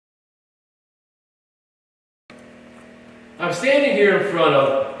I'm standing here in front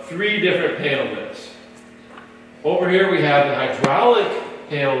of 3 different panel lifts. Over here we have the hydraulic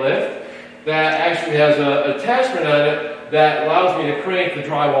panel lift that actually has an attachment on it that allows me to crank the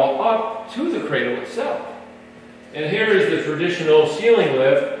drywall up to the cradle itself. And here is the traditional ceiling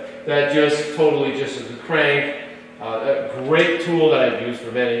lift that just totally just is a crank, a great tool that I've used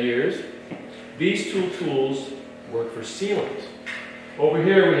for many years. These 2 tools work for ceilings. Over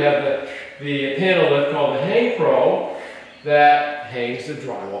here we have the panel lift called the Hang Pro that hangs the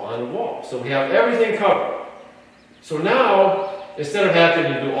drywall on the wall. So we have everything covered. So now, instead of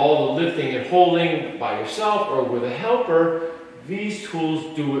having to do all the lifting and holding by yourself or with a helper, these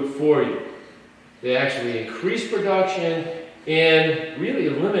tools do it for you. They actually increase production and really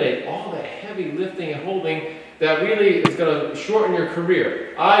eliminate all that heavy lifting and holding that really is going to shorten your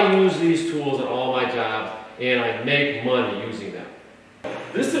career. I use these tools in all my jobs and I make money using them.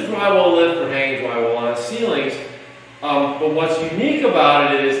 This is a drywall lift for hanging drywall on ceilings. But what's unique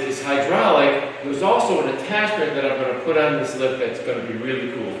about it is it's hydraulic. There's also an attachment that I'm going to put on this lift that's going to be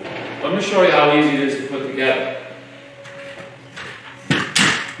really cool. Let me show you how easy it is to put together.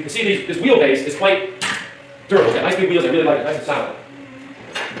 You can see this wheelbase is quite durable. It's got nice big wheels. I really like it. Nice and solid.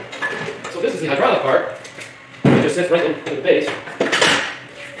 So this is the hydraulic part. It just sits right into the base.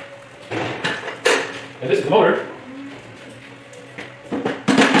 And this is the motor.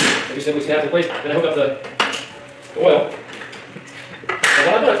 I just simply snap in place. Then I hook up the oil. And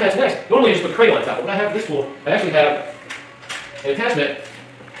what I'm going to attach next, normally you just put a cradle on top, but when I have this tool, I actually have an attachment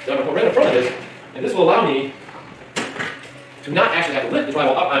that I'm going to put right in front of this, and this will allow me to not actually have to lift the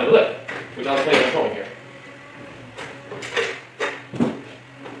drywall up onto the lift, which I'll explain what I'm showing here.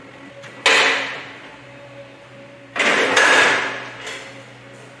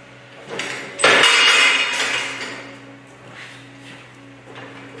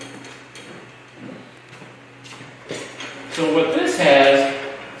 So what this has,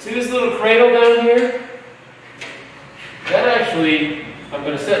 see this little cradle down here? That actually, I'm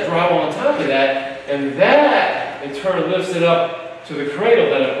going to set drywall on top of that, and that in turn lifts it up to the cradle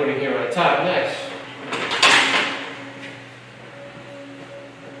that I'm putting here on top next.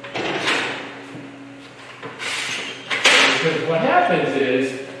 Because what happens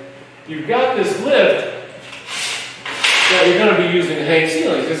is, you've got this lift that you're going to be using to hang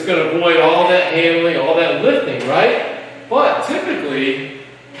ceilings. It's going to avoid all that handling, all that lifting, right? But typically,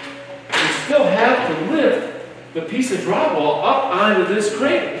 you still have to lift the piece of drywall up onto this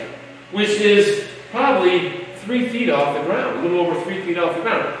cradle, which is probably 3 feet off the ground, a little over 3 feet off the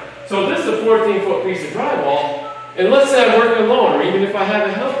ground. So this is a 14-foot piece of drywall, and let's say I'm working alone, or even if I have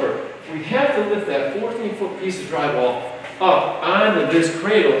a helper, we have to lift that 14-foot piece of drywall up onto this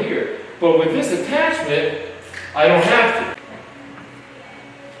cradle here. But with this attachment, I don't have to.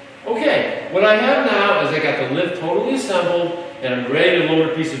 Okay, what I have now is I got the lift totally assembled and I'm ready to load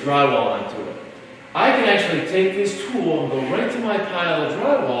a piece of drywall onto it. I can actually take this tool and go right to my pile of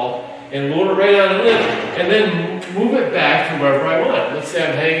drywall and load it right on the lift and then move it back to wherever I want. Let's say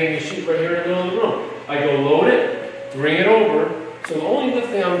I'm hanging a sheet right here in the middle of the room. I go load it, bring it over. So the only lift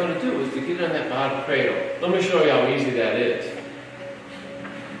thing I'm going to do is to get it on that bottom cradle. Let me show you how easy that is.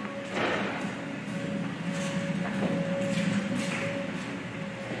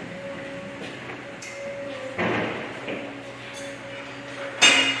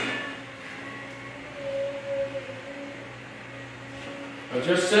 I'm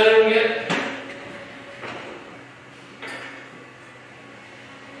just centering it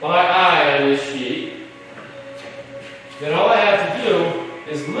by eye on this sheet. Then all I have to do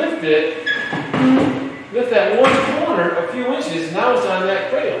is lift it, lift that one corner a few inches, now it's on that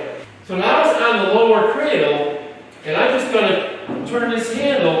cradle. So now it's on the lower cradle, and I'm just going to turn this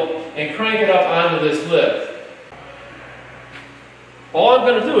handle and crank it up onto this lift. All I'm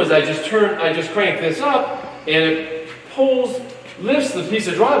going to do is I just crank this up, and it lifts the piece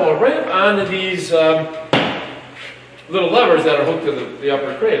of drywall right up onto these little levers that are hooked to the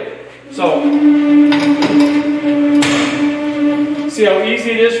upper cradle. So, see how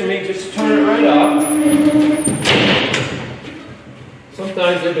easy it is for me just to turn it right up.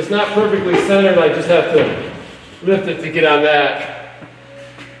 Sometimes if it's not perfectly centered, I just have to lift it to get on that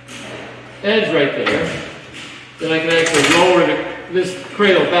edge right there. Then I can actually lower this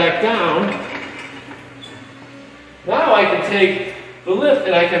cradle back down. Now I can take the lift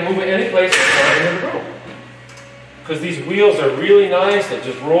and I can move it any place in the room. Because these wheels are really nice, it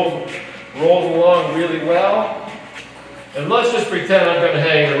just rolls along really well. And let's just pretend I'm going to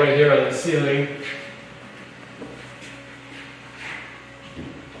hang it right here on the ceiling.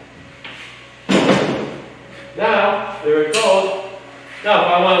 Now, there it goes. Now,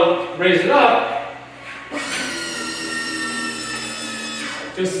 if I want to raise it up,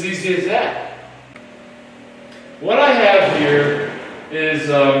 Just as easy as that. What I have here is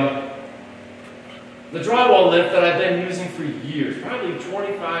the drywall lift that I've been using for years, probably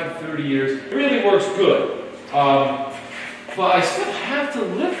 25, 30 years. It really works good. But I still have to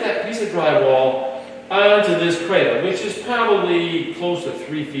lift that piece of drywall onto this cradle, which is probably close to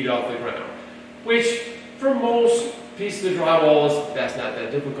 3 feet off the ground. Which, for most pieces of drywall, that's not that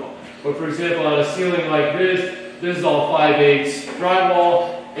difficult. But for example, on a ceiling like this is all 5/8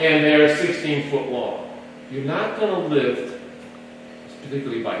 drywall, and they're 16 foot long. You're not going to lift,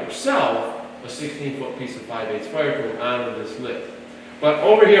 particularly by yourself, a 16-foot piece of 5/8 fireproof onto this lift. But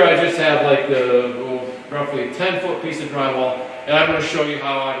over here I just have like the roughly 10-foot piece of drywall, and I'm going to show you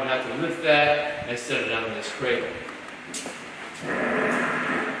how I would have to lift that and set it on this cradle.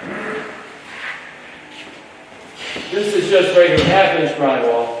 This is just regular 1/2-inch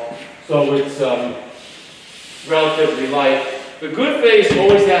drywall, so it's relatively light. The good face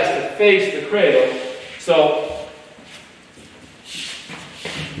always has to face the cradle, so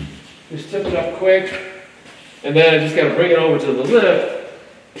just tip it up quick, and then I just got to bring it over to the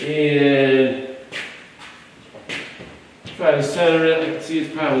lift and try to center it. I can see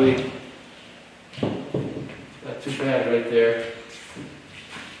it's probably not too bad right there.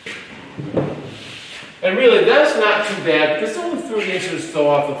 And really, that's not too bad because it's only 30 inches or so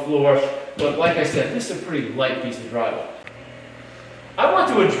off the floor. But like I said, this is a pretty light piece of drywall. I want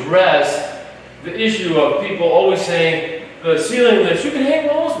to address the issue of people always saying the ceiling lifts, you can hang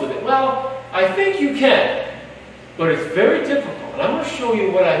walls with it. Well, I think you can, but it's very difficult. And I'm going to show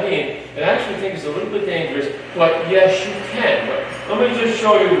you what I mean. I actually think it's a little bit dangerous, but yes, you can. But let me just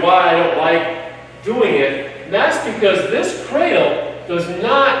show you why I don't like doing it. And that's because this cradle does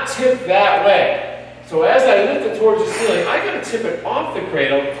not tip that way. So as I lift it towards the ceiling, I got to tip it off the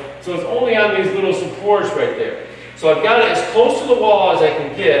cradle, so it's only on these little supports right there. So I've got it as close to the wall as I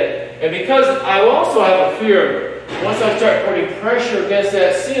can get, and because I also have a fear, once I start putting pressure against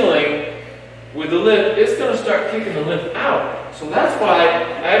that ceiling with the lift, it's going to start kicking the lift out. So that's why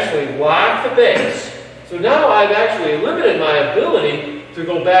I actually lock the base. So now I've actually limited my ability to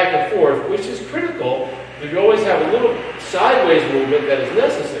go back and forth, which is critical, but you always have a little sideways movement that is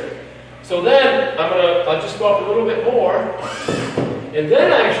necessary. So then I'll just go up a little bit more, and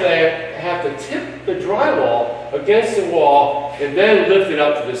then actually I have to tip the drywall against the wall and then lift it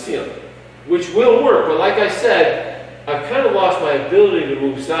up to the ceiling, which will work. But like I said, I've kind of lost my ability to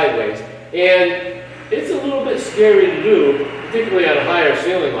move sideways, and it's a little bit scary to do, particularly on a higher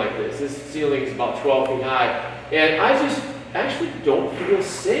ceiling like this. This ceiling is about 12 feet high, and I just actually don't feel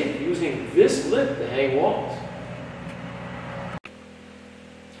safe using this lift to hang walls.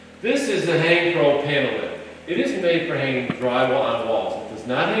 This is the Hang Pro panel lift. It is made for hanging drywall on walls. It does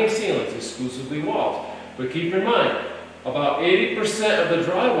not hang ceilings, exclusively walls. But keep in mind, about 80% of the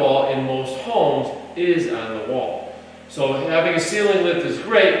drywall in most homes is on the wall. So having a ceiling lift is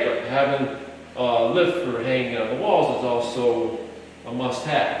great, but having a lift for hanging on the walls is also a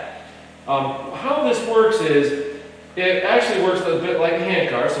must-have. How this works is, it actually works a bit like a hand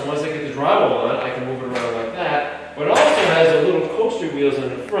car, so once I get the drywall on, I can move it around like that. But it also has a little coaster wheels in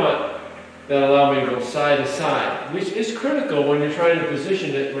the front that allow me to go side to side, which is critical when you're trying to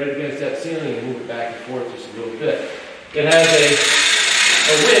position it right against that ceiling and move it back and forth just a little bit. It has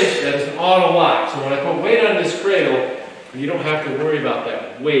a winch that is an auto lock, so when I put weight on this cradle, you don't have to worry about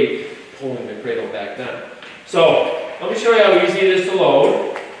that weight pulling the cradle back down. So let me show you how easy it is to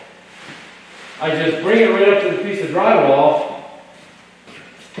load. I just bring it right up to the piece of drywall,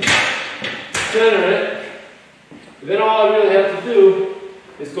 center it, and then all I really have to do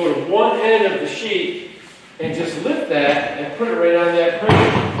is go to one end of the sheet and just lift that and put it right on that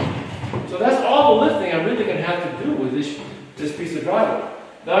cradle. So that's all the lifting I'm really going to have to do with this piece of drywall.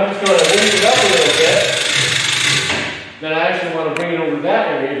 Now I'm just going to lift it up a little bit. Then I actually want to bring it over to that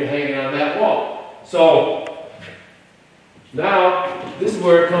area to hang it on that wall. So now this is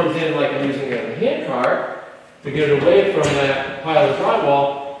where it comes in, like I'm using a hand cart to get it away from that pile of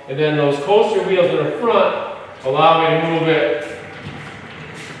drywall, and then those coaster wheels in the front allow me to move it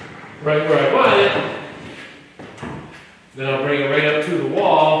right where I want it. Then I'll bring it right up to the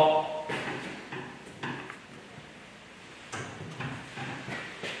wall.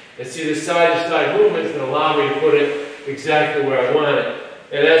 And see the side-to-side movements that allow me to put it exactly where I want it.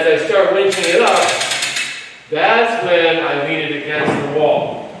 And as I start winching it up, that's when I lean it against the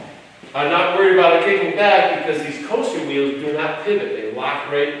wall. I'm not worried about it kicking back because these coaster wheels do not pivot. They lock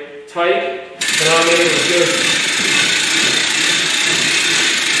right tight. And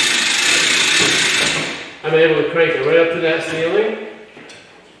I'm able to crank it right up to that ceiling.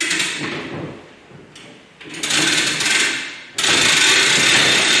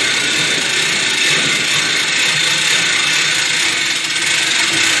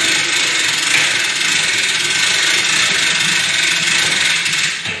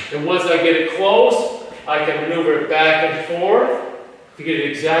 And once I get it close, I can maneuver it back and forth to get it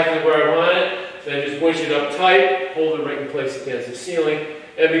exactly where I want it. Then just winch it up tight, hold it right in place against the ceiling.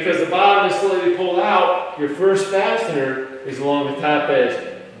 And because the bottom is slightly pulled out, your first fastener is along the top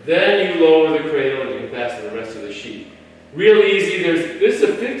edge. Then you lower the cradle and you can fasten the rest of the sheet. Real easy. This is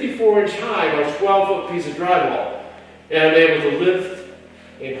a 54-inch high, about 12-foot piece of drywall. And I'm able to lift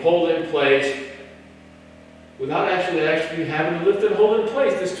and hold it in place without actually having to lift and hold it in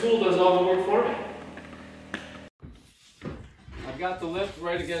place. This tool does all the work for me. I've got the lift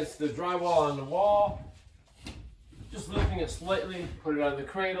right against the drywall on the wall. Just lifting it slightly, put it on the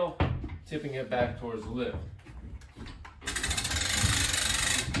cradle, tipping it back towards the lift.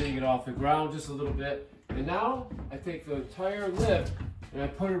 Just getting it off the ground just a little bit. And now I take the entire lift and I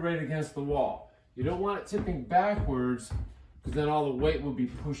put it right against the wall. You don't want it tipping backwards because then all the weight will be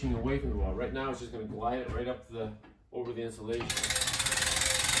pushing away from the wall. Right now it's just going to glide it right up over the insulation.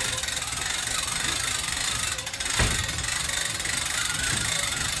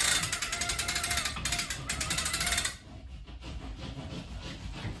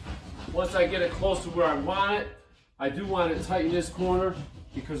 Once I get it close to where I want it, I do want to tighten this corner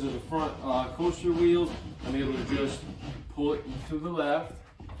because of the front coaster wheels. I'm able to just pull it to the left.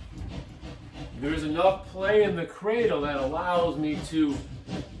 There's enough play in the cradle that allows me to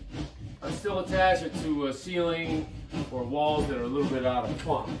still attach it to a ceiling or walls that are a little bit out of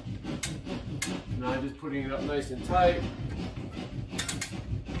plumb. Now I'm just putting it up nice and tight.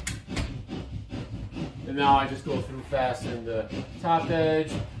 And now I just go through, fasten the top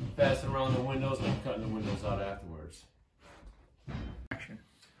edge, fasten around the windows, and I'm cutting the windows out afterwards.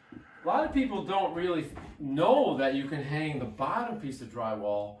 A lot of people don't really know that you can hang the bottom piece of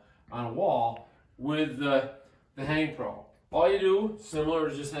drywall on a wall with the Hang Pro. All you do, similar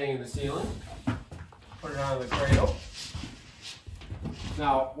to just hanging the ceiling, put it on the cradle.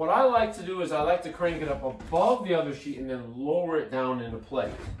 Now, what I like to do is I like to crank it up above the other sheet and then lower it down into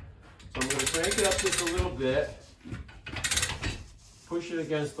place. So I'm going to crank it up just a little bit, push it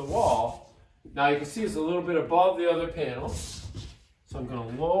against the wall. Now you can see it's a little bit above the other panel. So I'm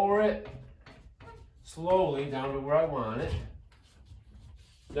going to lower it slowly down to where I want it.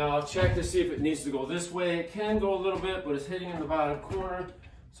 Now I'll check to see if it needs to go this way. It can go a little bit, but it's hitting in the bottom corner,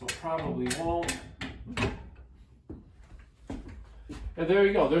 so it probably won't. And there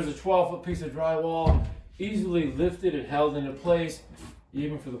you go. There's a 12-foot piece of drywall, easily lifted and held into place,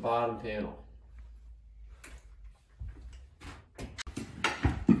 even for the bottom panel.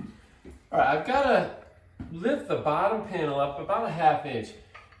 All right, I've got to lift the bottom panel up about a ½ inch.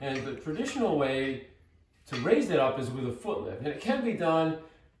 And the traditional way to raise it up is with a foot lift. And it can be done,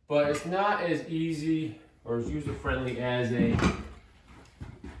 but it's not as easy or as user-friendly as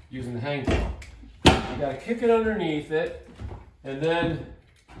using the hang tool. You got to kick it underneath it, and then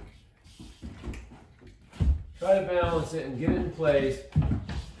try to balance it and get it in place.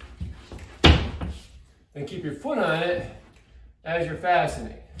 And keep your foot on it as you're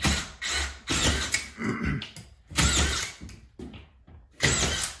fastening.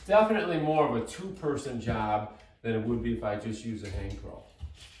 Definitely more of a two-person job than it would be if I just use a hang pro.